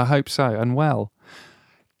alive. I hope so, and well.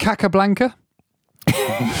 Cacablanca.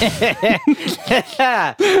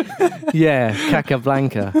 Yeah,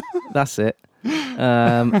 Cacablanca. That's it.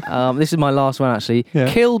 This is my last one, actually.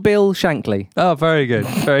 Yeah. Kill Bill Shankly. Oh, very good.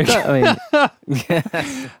 Very good. I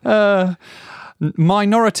mean,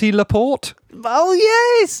 Minority Laporte. oh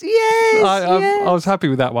yes. I was happy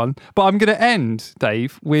with that one, but I'm going to end,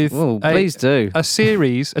 Dave, with please do. a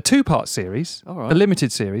series, a 2-part series, All right. a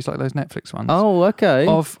limited series like those Netflix ones. Oh, okay.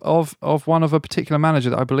 Of one of a particular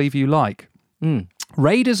manager that I believe you like. Mm.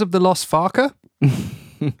 Raiders of the Lost Farker.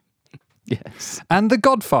 Yes. And The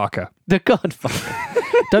Godfarker. The Godfather.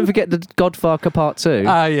 Don't forget the Godfather Part 2.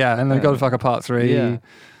 Yeah, and The Godfarker Part 3. Yeah.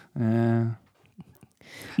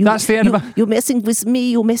 That's the end of my... You're messing with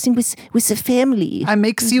me. You're messing with the family. I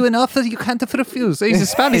makes you an offer you can't refuse. He's a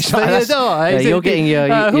Spanish. You're getting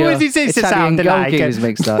your who is this Italian sound like? goalkeepers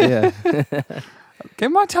mixed up. Yeah.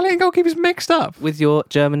 Get my Italian goalkeepers mixed up. With your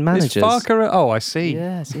German managers. This Farker... Oh, I see.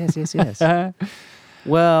 Yes.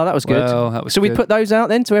 Well, that was good. Well, that was we good. put those out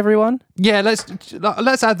then to everyone? Yeah, let's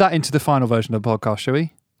add that into the final version of the podcast, shall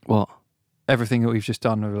we? What? Everything that we've just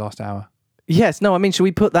done over the last hour. Yes. No, I mean, should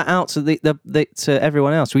we put that out to to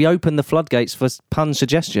everyone else? We open the floodgates for pun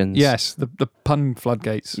suggestions. Yes, the pun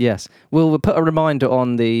floodgates. Yes. We'll put a reminder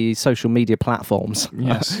on the social media platforms.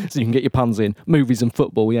 Yes. So you can get your puns in. Movies and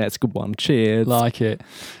football. Yeah, it's a good one. Cheers. Like it.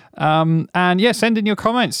 And yeah, send in your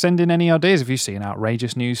comments. Send in any ideas. If you see an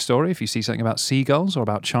outrageous news story, if you see something about seagulls or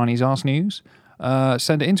about Chinese arse news,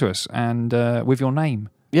 send it in to us and with your name.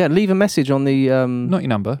 Yeah, leave a message on the... Not your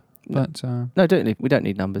number, but... No, we don't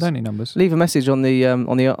need numbers. Don't need numbers. Leave a message on the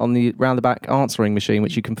round the back answering machine,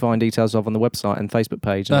 which you can find details of on the website and Facebook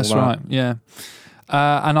page. And That's all that. right, yeah.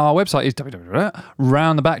 And our website is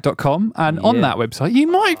www.roundtheback.com. And on that website, you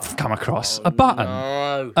might come across a button,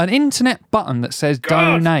 an internet button that says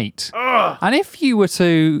donate. And if you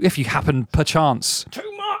happen perchance,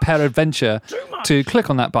 peradventure, to click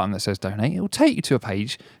on that button that says donate, it will take you to a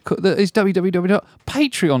page that is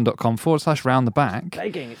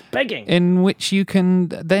www.patreon.com/roundtheback. It's begging. In which you can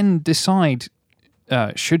then decide,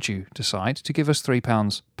 should you decide, to give us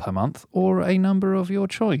 £3 per month or a number of your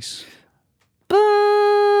choice. But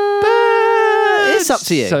it's up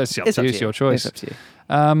to you. So it's up to you. It's your choice. It's up to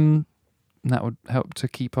you. That would help to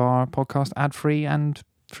keep our podcast ad-free and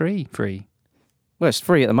free. Well, it's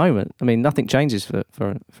free at the moment. I mean, nothing changes for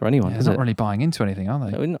anyone, Yeah, is they're it? not really buying into anything, are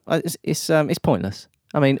they? No, it's pointless.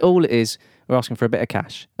 I mean, all it is, we're asking for a bit of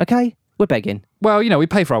cash. Okay? We're begging. Well, we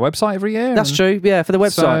pay for our website every year. That's true. Yeah, for the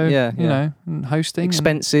website. So, yeah. and hosting.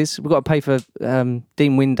 Expenses. We've got to pay for Dean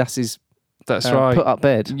Windas's That's right. put up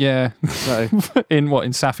bed. Yeah. So in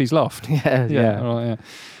Safi's loft? yeah. Right, yeah.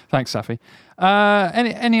 Thanks, Safi.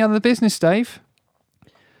 Any other business, Dave?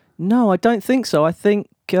 No, I don't think so. I think